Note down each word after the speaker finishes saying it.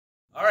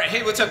All right,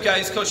 hey, what's up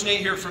guys? Coach Nate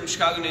here from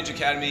Chicago Ninja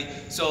Academy.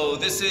 So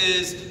this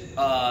is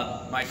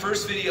my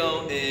first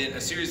video in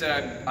a series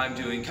that I'm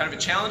doing, kind of a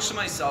challenge to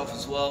myself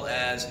as well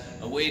as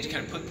a way to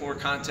kind of put more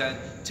content,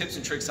 tips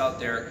and tricks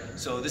out there.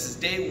 So this is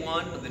day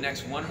one of the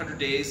next 100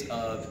 days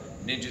of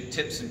ninja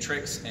tips and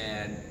tricks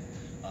and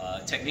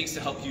techniques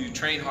to help you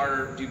train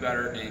harder, do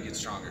better, and get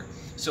stronger.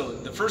 So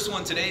the first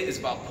one today is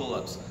about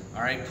pull-ups.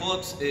 All right,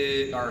 pull-ups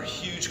are a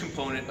huge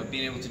component of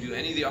being able to do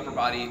any of the upper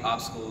body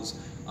obstacles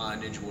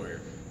on Ninja Warrior.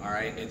 All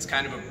right, it's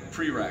kind of a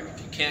prereq.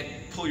 If you can't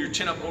pull your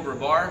chin up over a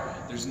bar,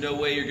 there's no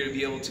way you're going to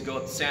be able to go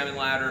up the salmon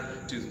ladder,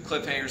 do the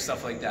cliffhanger,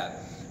 stuff like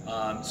that.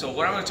 So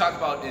what I'm going to talk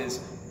about is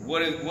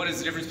what is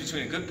the difference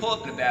between a good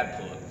pull-up and a bad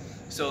pull-up.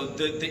 So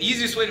the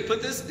easiest way to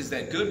put this is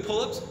that good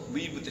pull-ups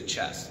lead with the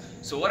chest.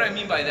 So what I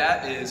mean by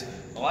that is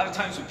a lot of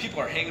times when people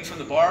are hanging from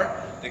the bar,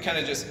 they kind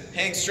of just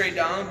hang straight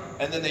down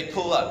and then they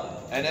pull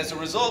up. And as a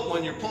result,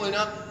 when you're pulling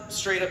up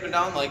straight up and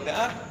down like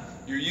that,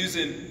 you're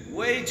using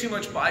way too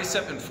much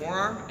bicep and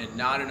forearm and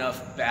not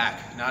enough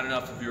back, not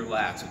enough of your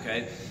lats,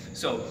 okay?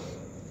 So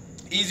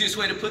easiest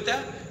way to put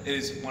that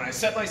is when I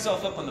set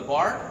myself up on the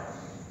bar,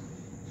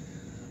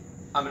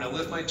 I'm gonna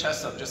lift my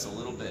chest up just a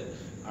little bit,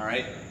 all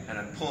right? And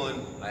I'm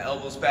pulling my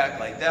elbows back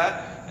like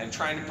that and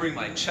trying to bring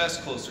my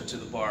chest closer to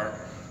the bar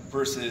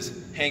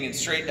versus hanging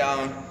straight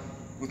down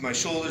with my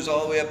shoulders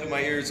all the way up in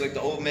my ears like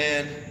the old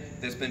man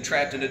that's been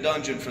trapped in a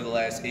dungeon for the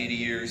last 80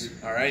 years,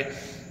 all right?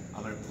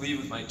 I'm gonna lead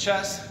with my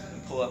chest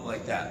and pull up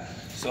like that.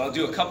 So I'll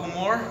do a couple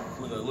more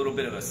with a little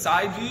bit of a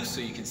side view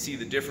so you can see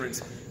the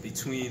difference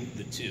between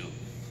the two,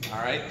 all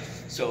right?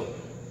 So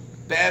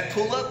bad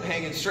pull up,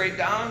 hanging straight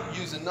down,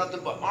 using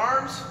nothing but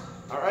arms,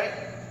 all right?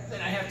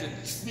 Then I have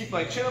to sneak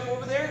my chin up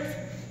over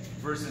there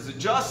versus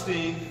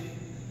adjusting,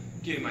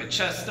 getting my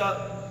chest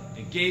up,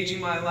 engaging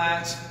my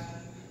lats,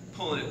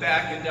 pulling it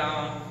back and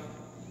down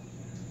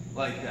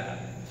like that.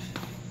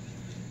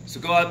 So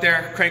go out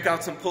there, crank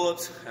out some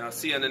pull-ups, and I'll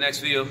see you in the next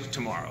video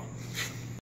tomorrow.